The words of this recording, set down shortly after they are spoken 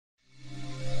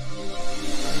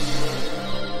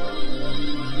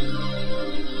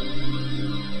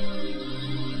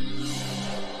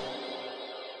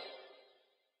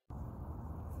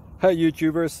Hey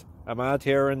YouTubers, I'm out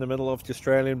here in the middle of the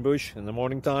Australian bush in the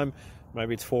morning time.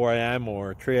 Maybe it's 4 a.m.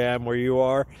 or 3 a.m. where you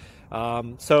are.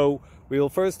 So we'll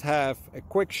first have a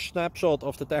quick snapshot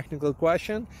of the technical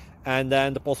question and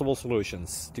then the possible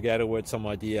solutions, together with some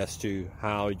ideas to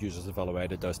how users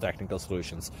evaluated those technical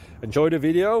solutions. Enjoy the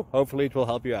video, hopefully it will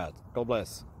help you out. God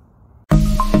bless.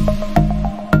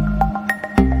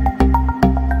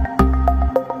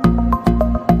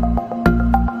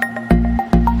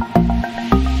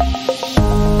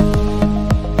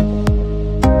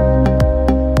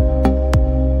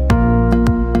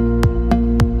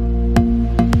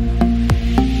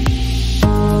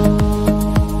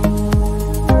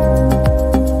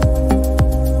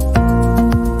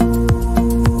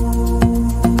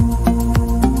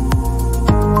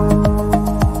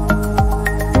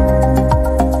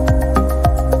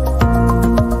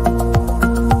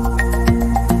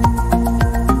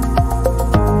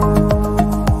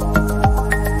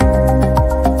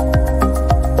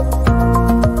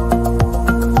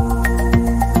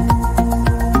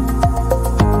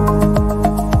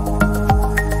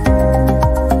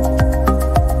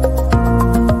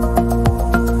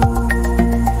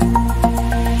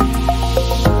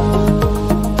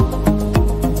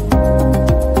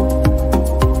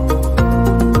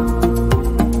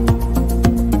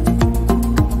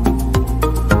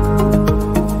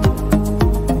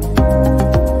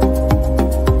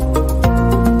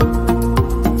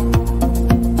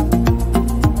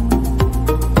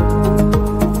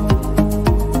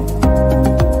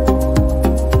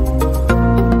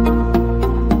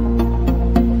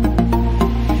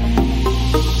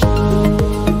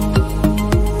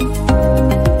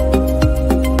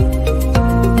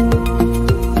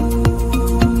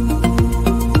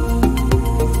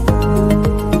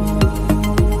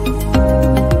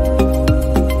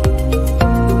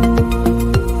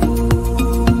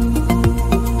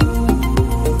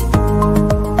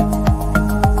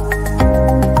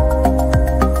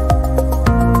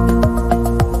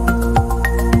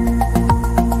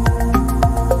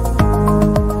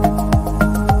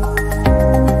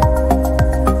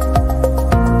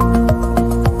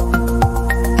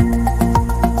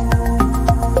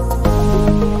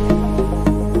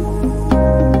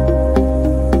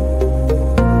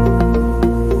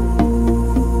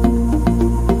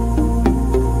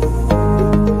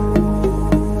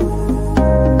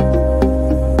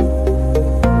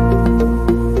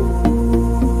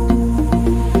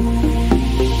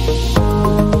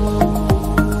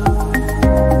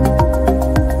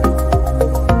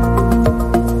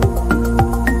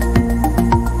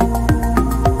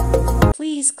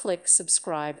 Please click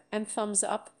subscribe and thumbs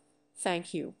up.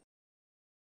 Thank you.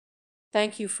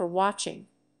 Thank you for watching.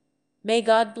 May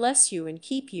God bless you and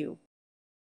keep you.